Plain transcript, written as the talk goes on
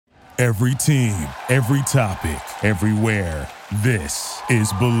Every team, every topic, everywhere. This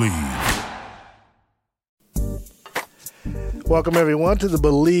is Believe. Welcome, everyone, to the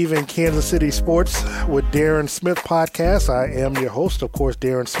Believe in Kansas City Sports with Darren Smith podcast. I am your host, of course,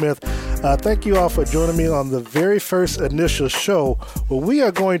 Darren Smith. Thank you all for joining me on the very first initial show where we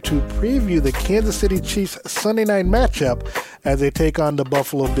are going to preview the Kansas City Chiefs Sunday night matchup as they take on the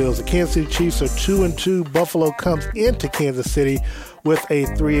Buffalo Bills. The Kansas City Chiefs are 2-2. Buffalo comes into Kansas City with a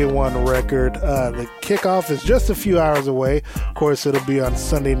 3-1 record. The kickoff is just a few hours away. Of course, it'll be on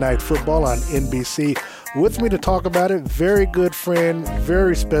Sunday Night Football on NBC. With me to talk about it, very good friend,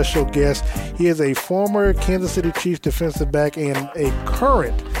 very special guest. He is a former Kansas City Chiefs defensive back and a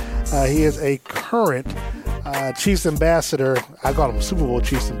current Chiefs ambassador. I call him Super Bowl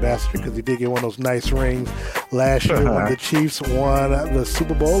Chiefs ambassador because he did get one of those nice rings last year when the Chiefs won the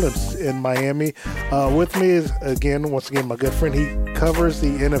Super Bowl in Miami. With me is, once again, my good friend. He covers the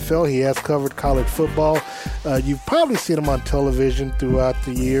NFL. He has covered college football. You've probably seen him on television throughout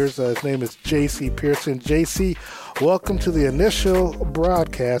the years. His name is J.C. Pearson. J.C., welcome to the initial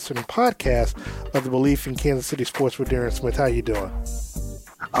broadcast and podcast of the Belief in Kansas City Sports with Darren Smith. How you doing?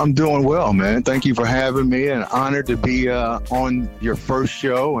 I'm doing well, man. Thank you for having me, and honored to be on your first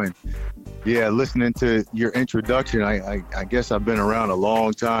show. And listening to your introduction, I guess I've been around a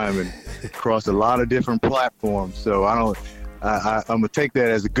long time and across a lot of different platforms. So I'm gonna take that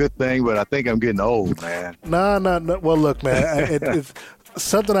as a good thing, but I think I'm getting old, man. No. Well, look, man, it's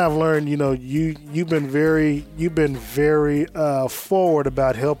something I've learned. You know, you've been very forward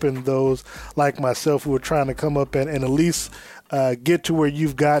about helping those like myself who are trying to come up and at least get to where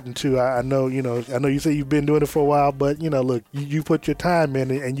you've gotten to. I know you say you've been doing it for a while, but look, you put your time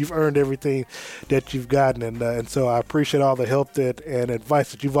in and you've earned everything that you've gotten, and so I appreciate all the help and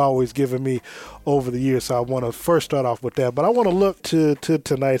advice that you've always given me over the years. So I want to first start off with that, but I want to look to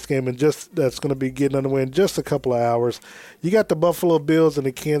tonight's game, and just that's going to be getting underway in just a couple of hours. You got the Buffalo Bills and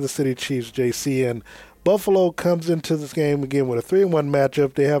the Kansas City Chiefs, JC, and Buffalo comes into this game again with a 3-1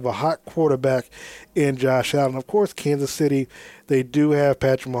 matchup. They have a hot quarterback in Josh Allen. Of course, Kansas City, they do have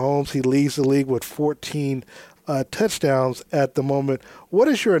Patrick Mahomes. He leads the league with 14 touchdowns at the moment. What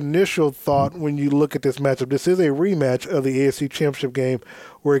is your initial thought when you look at this matchup? This is a rematch of the AFC Championship game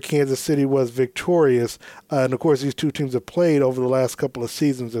where Kansas City was victorious. And, of course, these two teams have played over the last couple of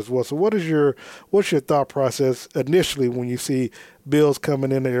seasons as well. So what's your thought process initially when you see Bills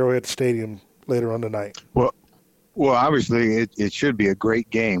coming in the Arrowhead Stadium later on tonight? Well, obviously it should be a great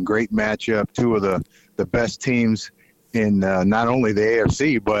game, great matchup. Two of the best teams in not only the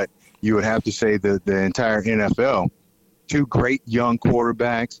AFC, but you would have to say the entire NFL. Two great young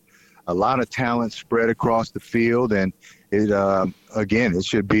quarterbacks, a lot of talent spread across the field, and it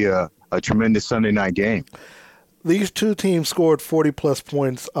should be a tremendous Sunday night game. These two teams scored 40-plus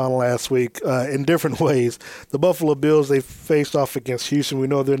points on last week in different ways. The Buffalo Bills, they faced off against Houston. We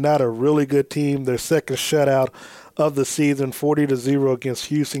know they're not a really good team. Their second shutout of the season, 40-0 against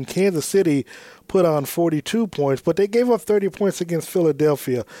Houston. Kansas City put on 42 points, but they gave up 30 points against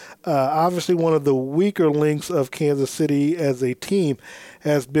Philadelphia. Obviously, one of the weaker links of Kansas City as a team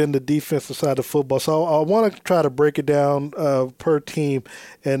has been the defensive side of football. So I want to try to break it down per team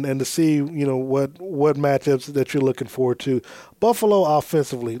and to see what matchups that you're looking forward to. Buffalo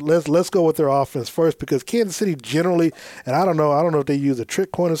offensively, let's go with their offense first, because Kansas City generally, and I don't know if they use a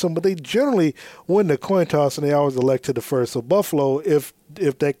trick coin or something, but they generally win the coin toss and they always elect to the first. So Buffalo, if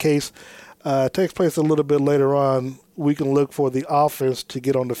that case takes place a little bit later on, we can look for the offense to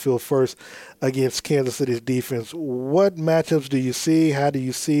get on the field first against Kansas City's defense. What matchups do you see? How do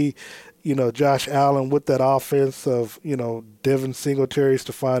you see, Josh Allen with that offense of, Devin Singletary,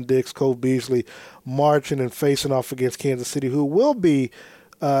 Stephon Diggs, Cole Beasley marching and facing off against Kansas City, who will be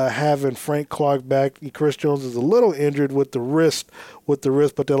having Frank Clark back. Chris Jones is a little injured with the wrist, but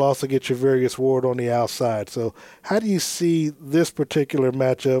they'll also get Javarius Ward on the outside. So how do you see this particular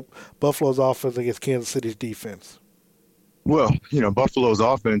matchup, Buffalo's offense against Kansas City's defense? Well, Buffalo's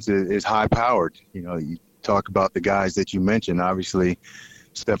offense is high-powered. You talk about the guys that you mentioned, obviously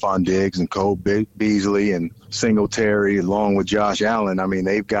Stephon Diggs and Cole Beasley and Singletary along with Josh Allen. I mean,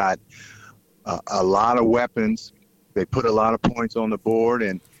 they've got a lot of weapons. They put a lot of points on the board,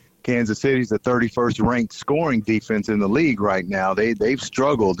 and Kansas City's the 31st ranked scoring defense in the league right now. They've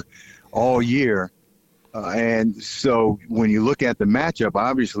struggled all year. And so when you look at the matchup,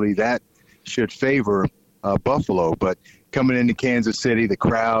 obviously that should favor Buffalo. But coming into Kansas City, the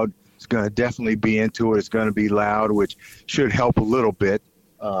crowd is going to definitely be into it. It's going to be loud, which should help a little bit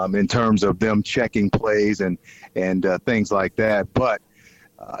in terms of them checking plays and things like that. But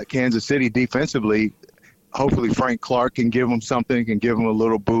Kansas City defensively, hopefully Frank Clark can give them something, can give them a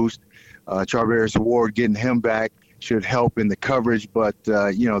little boost. Charvarius Ward, getting him back should help in the coverage, but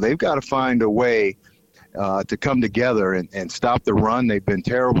they've got to find a way to come together and stop the run. They've been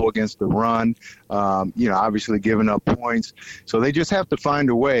terrible against the run, obviously giving up points. So they just have to find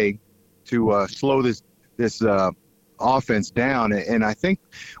a way to slow this offense down. And I think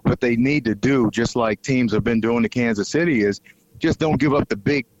what they need to do, just like teams have been doing to Kansas City, is just don't give up the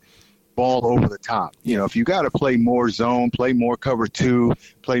big ball over the top. If you got to play more zone, play more cover 2,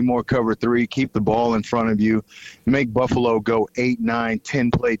 play more cover 3, keep the ball in front of you, make Buffalo go 8, 9,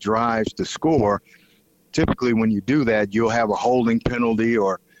 10 play drives to score. Typically when you do that, you'll have a holding penalty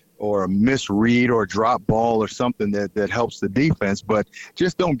or a misread or a drop ball or something that helps the defense, but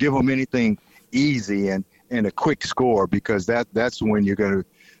just don't give them anything easy and a quick score, because that's when you're going to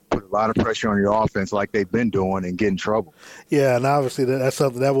put a lot of pressure on your offense like they've been doing and get in trouble. Yeah, and obviously that's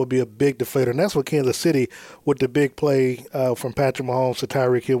something that would be a big deflator. And that's what Kansas City, with the big play from Patrick Mahomes to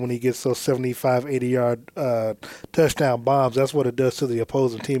Tyreek Hill when he gets those 75, 80-yard touchdown bombs, that's what it does to the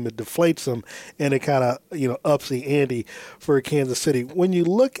opposing team. It deflates them, and it kind of ups the ante for Kansas City. When you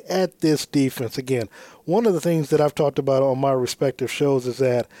look at this defense, again, one of the things that I've talked about on my respective shows is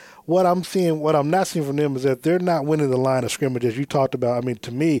that what I'm not seeing from them is that they're not winning the line of scrimmage, as you talked about. I mean,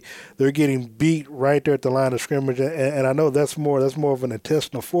 to me, they're getting beat right there at the line of scrimmage, and I know that's more of an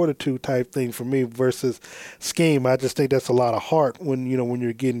intestinal fortitude type thing for me versus scheme. I just think that's a lot of heart when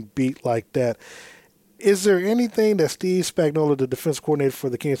you're getting beat like that. Is there anything that Steve Spagnuolo, the defense coordinator for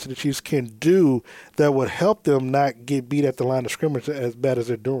the Kansas City Chiefs, can do that would help them not get beat at the line of scrimmage as bad as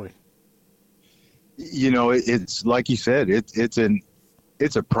they're doing? It's like you said, it's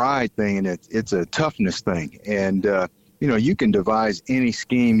a pride thing, and it's a toughness thing. And, you can devise any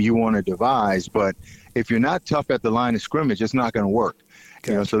scheme you want to devise, but if you're not tough at the line of scrimmage, it's not going to work.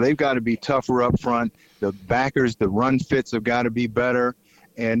 Okay. So they've got to be tougher up front. The backers, the run fits have got to be better,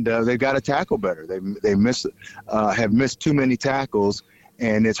 and they've got to tackle better. They have missed too many tackles,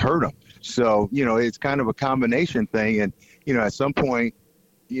 and it's hurt them. So, it's kind of a combination thing. And, at some point,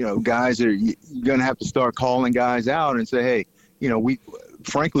 guys you're going to have to start calling guys out and say, hey,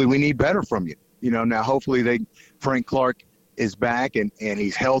 we need better from you. Now hopefully Frank Clark is back and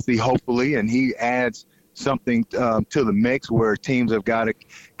he's healthy, hopefully, and he adds something to the mix where teams have got to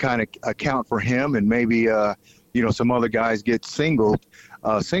kind of account for him, and maybe some other guys get single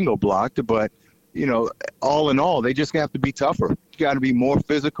blocked. But all in all, they just have to be tougher. You got to be more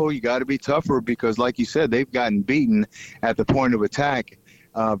physical. You got to be tougher, because like you said, they've gotten beaten at the point of attack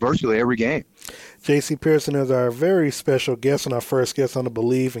virtually every game. J.C. Pearson is our very special guest, and our first guest on the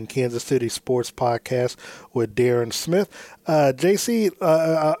Believe in Kansas City Sports podcast with Darren Smith. J.C.,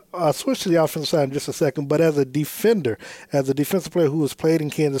 I'll switch to the offensive side in just a second, but as a defender, as a defensive player who has played in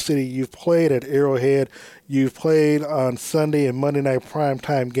Kansas City, you've played at Arrowhead, you've played on Sunday and Monday night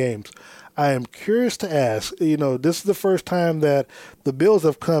primetime games. I am curious to ask, this is the first time that the Bills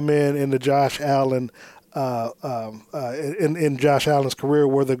have come in the Josh Allen in Josh Allen's career,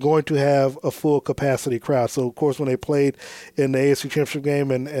 where they're going to have a full capacity crowd. So, of course, when they played in the AFC Championship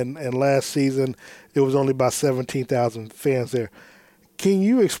game and last season, it was only about 17,000 fans there. Can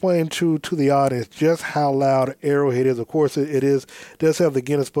you explain to the audience just how loud Arrowhead is? Of course, it does have the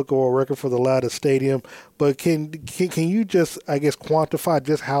Guinness Book of World Record for the loudest stadium, but can you just, I guess, quantify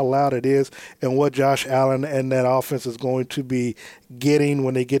just how loud it is and what Josh Allen and that offense is going to be getting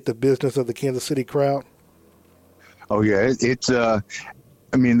when they get the business of the Kansas City crowd? Oh, yeah.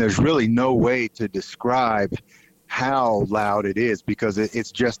 There's really no way to describe how loud it is, because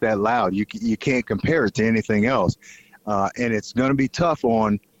it's just that loud. You can't compare it to anything else. And it's going to be tough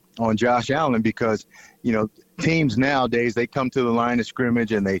on Josh Allen, because, teams nowadays, they come to the line of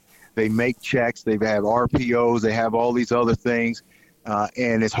scrimmage and they make checks. They have RPOs. They have all these other things.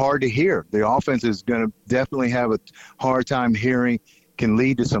 And it's hard to hear. The offense is going to definitely have a hard time hearing, can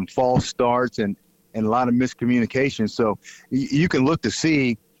lead to some false starts and a lot of miscommunication. So you can look to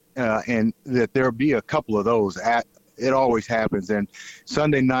see and that there'll be a couple of those. It always happens. And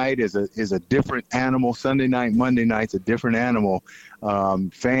Sunday night is a different animal. Sunday night, Monday night's a different animal.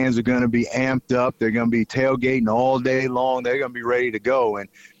 Fans are going to be amped up. They're going to be tailgating all day long. They're going to be ready to go. And,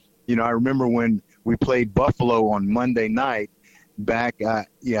 I remember when we played Buffalo on Monday night back,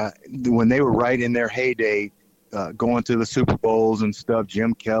 when they were right in their heyday, going to the Super Bowls and stuff,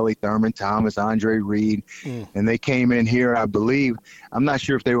 Jim Kelly, Thurman Thomas, Andre Reed, and they came in here, I believe, I'm not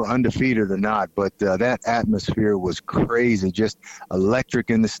sure if they were undefeated or not, but that atmosphere was crazy, just electric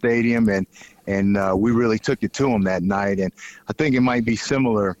in the stadium, and we really took it to them that night. And I think it might be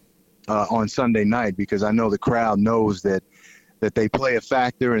similar on Sunday night, because I know the crowd knows that that they play a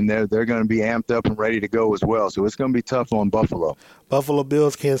factor, and they're going to be amped up and ready to go as well. So it's going to be tough on Buffalo. Buffalo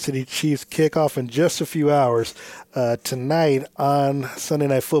Bills, Kansas City Chiefs kickoff in just a few hours tonight on Sunday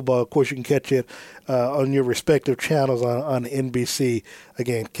Night Football. Of course, you can catch it on your respective channels on NBC.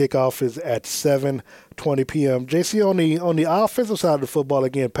 Again, kickoff is at 7:20 p.m. JC, on the offensive side of the football,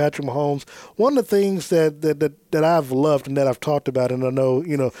 again, Patrick Mahomes. One of the things that I've loved and that I've talked about, and I know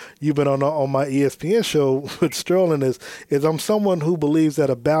you've been on my ESPN show with Sterling, is I'm someone who believes that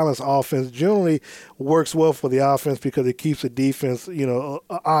a balanced offense generally works well for the offense because it keeps the defense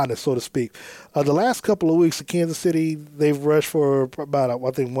honest, so to speak. The last couple of weeks, Kansas City, they've rushed for about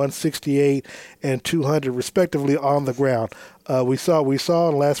I think 168 and 200 respectively on the ground. We saw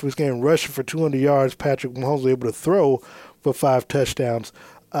in last week's game rushing for 200 yards. Patrick Mahomes was able to throw for 5 touchdowns.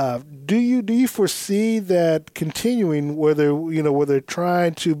 Do you foresee that continuing where they're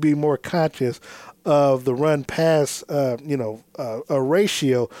trying to be more conscious of the run pass a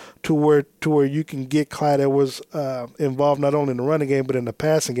ratio to where you can get Clyde Edwards involved not only in the running game but in the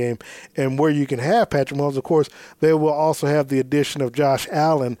passing game, and where you can have Patrick Mahomes? Of course, they will also have the addition of Josh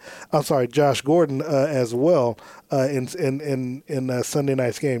Gordon as well in Sunday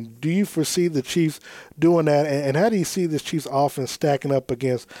night's game. Do you foresee the Chiefs doing that, and how do you see this Chiefs offense stacking up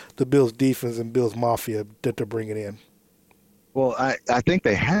against the Bills defense and Bills Mafia that they're bringing in? Well, I think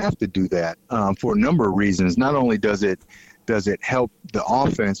they have to do that for a number of reasons. Not only does it help the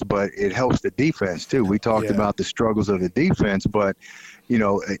offense, but it helps the defense too. We talked about the struggles of the defense, but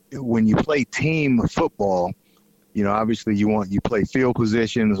when you play team football, obviously you play field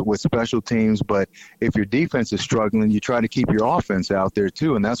positions with special teams, but if your defense is struggling, you try to keep your offense out there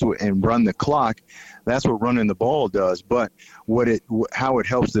too, and run the clock. That's what running the ball does. But how it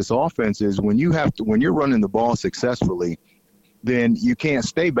helps this offense is when you're running the ball successfully, then you can't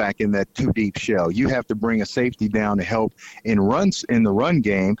stay back in that too deep shell. You have to bring a safety down to help in the run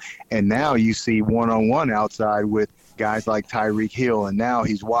game. And now you see one-on-one outside with guys like Tyreek Hill, and now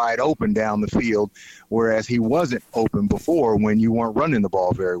he's wide open down the field, whereas he wasn't open before when you weren't running the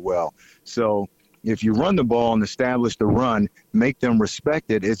ball very well. So if you run the ball and establish the run, make them respect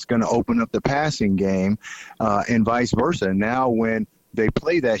it, it's going to open up the passing game and vice versa. Now when they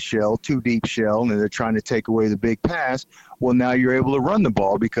play that shell, too deep shell, and they're trying to take away the big pass, well, now you're able to run the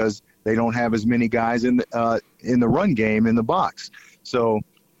ball because they don't have as many guys in the run game in the box. So,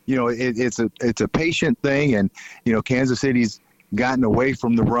 it's a patient thing, and Kansas City's gotten away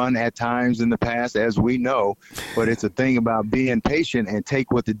from the run at times in the past, as we know, but it's a thing about being patient and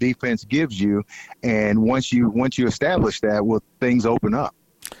take what the defense gives you, and once you establish that, well, things open up.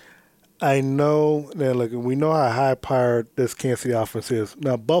 I know that, we know how high-powered this Kansas City offense is.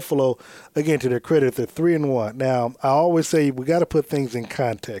 Now, Buffalo, again, to their credit, they're 3-1. Now, I always say we got to put things in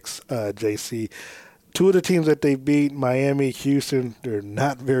context, JC. 2 of the teams that they beat, Miami, Houston, they're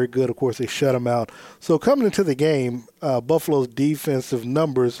not very good. Of course, they shut them out. So coming into the game, Buffalo's defensive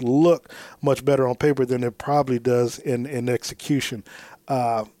numbers look much better on paper than it probably does in execution.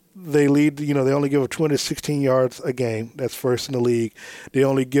 They lead, they only give up 216 yards a game. That's first in the league. They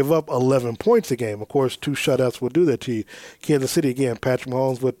only give up 11 points a game. Of course, 2 shutouts will do that to you. Kansas City, again, Patrick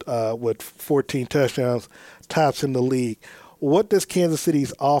Mahomes with 14 touchdowns, tops in the league. What does Kansas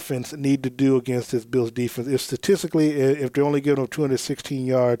City's offense need to do against this Bills defense? If they're only giving up 216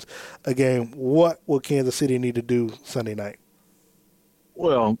 yards a game, what will Kansas City need to do Sunday night?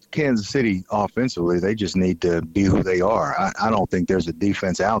 Well, Kansas City offensively, they just need to be who they are. I don't think there's a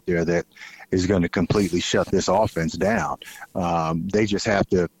defense out there that is going to completely shut this offense down. They just have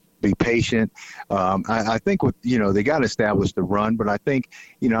to be patient. I think they got to establish the run, but I think,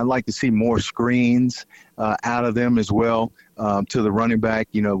 I'd like to see more screens out of them as well to the running back.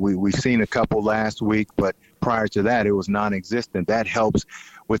 We've seen a couple last week, but prior to that, it was non-existent. That helps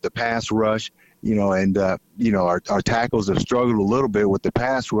with the pass rush. Our tackles have struggled a little bit with the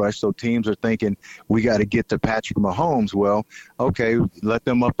pass rush, so teams are thinking we got to get to Patrick Mahomes. Well, okay, let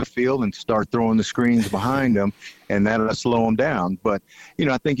them up the field and start throwing the screens behind them, and that'll slow them down. But,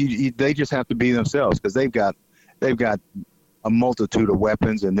 I think they just have to be themselves because they've got a multitude of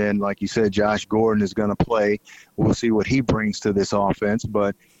weapons, and then, like you said, Josh Gordon is going to play. We'll see what he brings to this offense,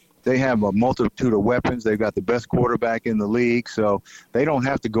 but they have a multitude of weapons. They've got the best quarterback in the league, so they don't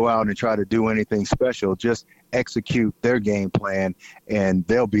have to go out and try to do anything special. Just execute their game plan, and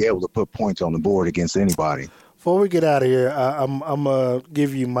they'll be able to put points on the board against anybody. Before we get out of here, I'm going to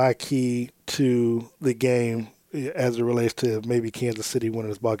give you my key to the game as it relates to maybe Kansas City winning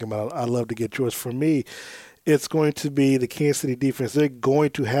this ball game. I'd love to get yours. For me, it's going to be the Kansas City defense. They're going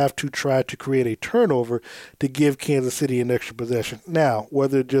to have to try to create a turnover to give Kansas City an extra possession. Now,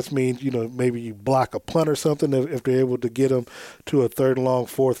 whether it just means, maybe you block a punt or something if they're able to get them to a third and long,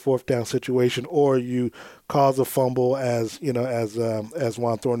 fourth down situation, or you cause a fumble as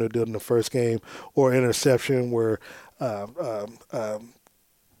Juan Thornhill did in the first game, or interception where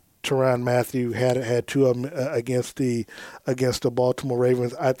Tyrann Mathieu had two of them against the Baltimore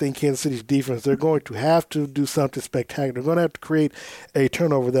Ravens. I think Kansas City's defense, they're going to have to do something spectacular. They're going to have to create a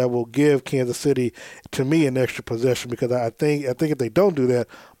turnover that will give Kansas City, to me, an extra possession, because I think if they don't do that,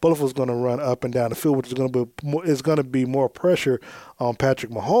 Buffalo's going to run up and down the field, which is going to be more pressure on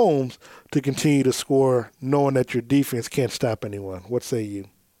Patrick Mahomes to continue to score, knowing that your defense can't stop anyone. What say you?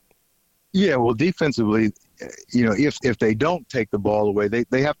 Yeah, well, defensively, if they don't take the ball away,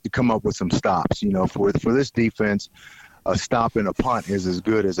 they have to come up with some stops. For this defense, a stop and a punt is as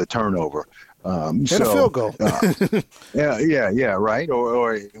good as a turnover. And a field goal. Yeah, right.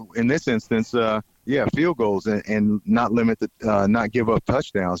 Or in this instance, field goals and not not give up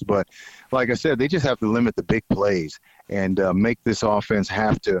touchdowns. But like I said, they just have to limit the big plays and make this offense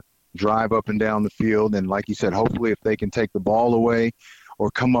have to drive up and down the field. And like you said, hopefully if they can take the ball away or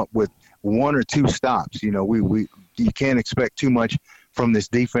come up with one or two stops, you can't expect too much from this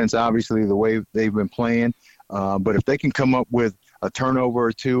defense, obviously, the way they've been playing. But if they can come up with a turnover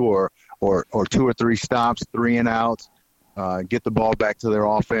or two or two or three stops, 3 and outs, get the ball back to their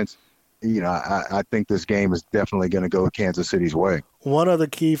offense, I think this game is definitely going to go Kansas City's way. One other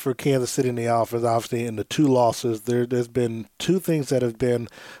key for Kansas City in the offense, obviously, in the two losses, there's been two things that have been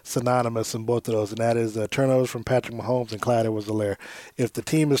synonymous in both of those, and that is turnovers from Patrick Mahomes and Clyde Edwards-Helaire. If the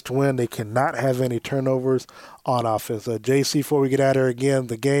team is to win, they cannot have any turnovers on offense. JC, before we get out of here again,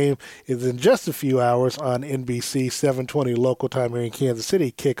 the game is in just a few hours on NBC, 7:20 local time here in Kansas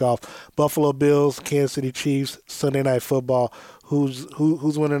City. Kickoff, Buffalo Bills, Kansas City Chiefs, Sunday Night Football. Who's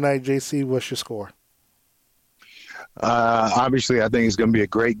winning tonight, JC? What's your score? Obviously, I think it's going to be a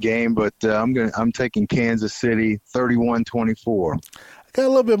great game, but I'm taking Kansas City 31-24. Got a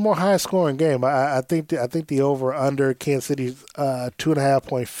little bit more high-scoring game. I think the over/under, Kansas City's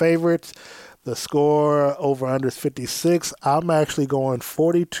 2.5-point favorites. The score over/under is 56. I'm actually going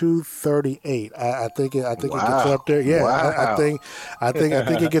 42-38. I think it gets up there. Yeah, wow. I think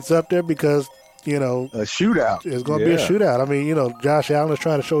it gets up there because a shootout. It's going to be a shootout. I mean, Josh Allen is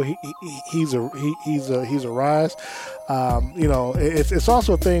trying to show he's a rise. It's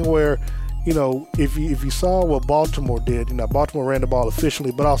also a thing where, if you saw what Baltimore did, Baltimore ran the ball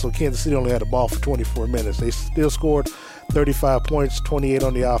efficiently, but also Kansas City only had the ball for 24 minutes. They still scored 35 points, 28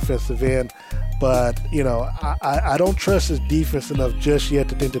 on the offensive end. But, I don't trust this defense enough just yet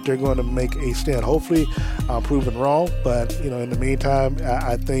to think that they're going to make a stand. Hopefully, I'm proven wrong. But, in the meantime,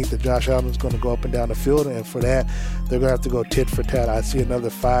 I think that Josh Allen is going to go up and down the field. And for that, they're going to have to go tit for tat. I see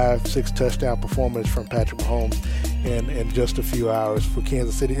another 5-6 touchdown performance from Patrick Mahomes in just a few hours for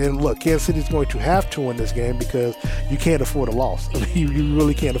Kansas City. And look, Kansas City is going to have to win this game because you can't afford a loss. You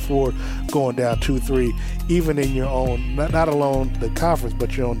really can't afford going down 2-3, even in your own, not alone the conference,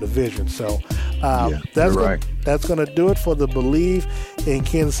 but your own division. So that's going to do it for the Believe in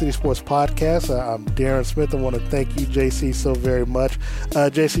Kansas City Sports podcast. I'm Darren Smith. I want to thank you, JC, so very much.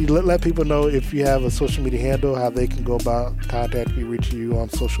 JC, let people know if you have a social media handle, how they can go about contacting you, reaching you on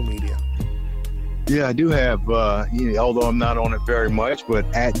social media. Yeah, I do have, although I'm not on it very much, but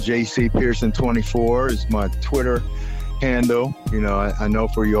at JC Pearson 24 is my Twitter handle. I know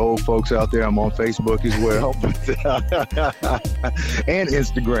for you old folks out there, I'm on Facebook as well, and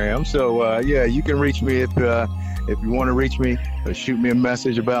Instagram. So you can reach me if you want to reach me. Shoot me a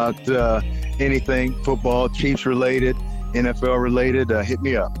message about anything football, Chiefs related, NFL related. Hit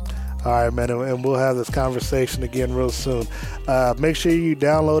me up. All right, man, and we'll have this conversation again real soon. Make sure you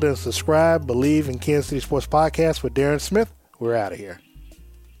download and subscribe. Believe in Kansas City Sports Podcast with Darren Smith. We're out of here.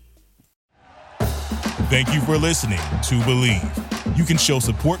 Thank you for listening to Believe. You can show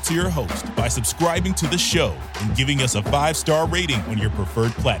support to your host by subscribing to the show and giving us a 5-star rating on your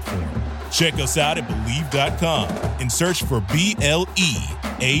preferred platform. Check us out at Believe.com and search for BLEAV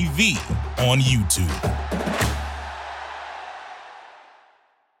on YouTube.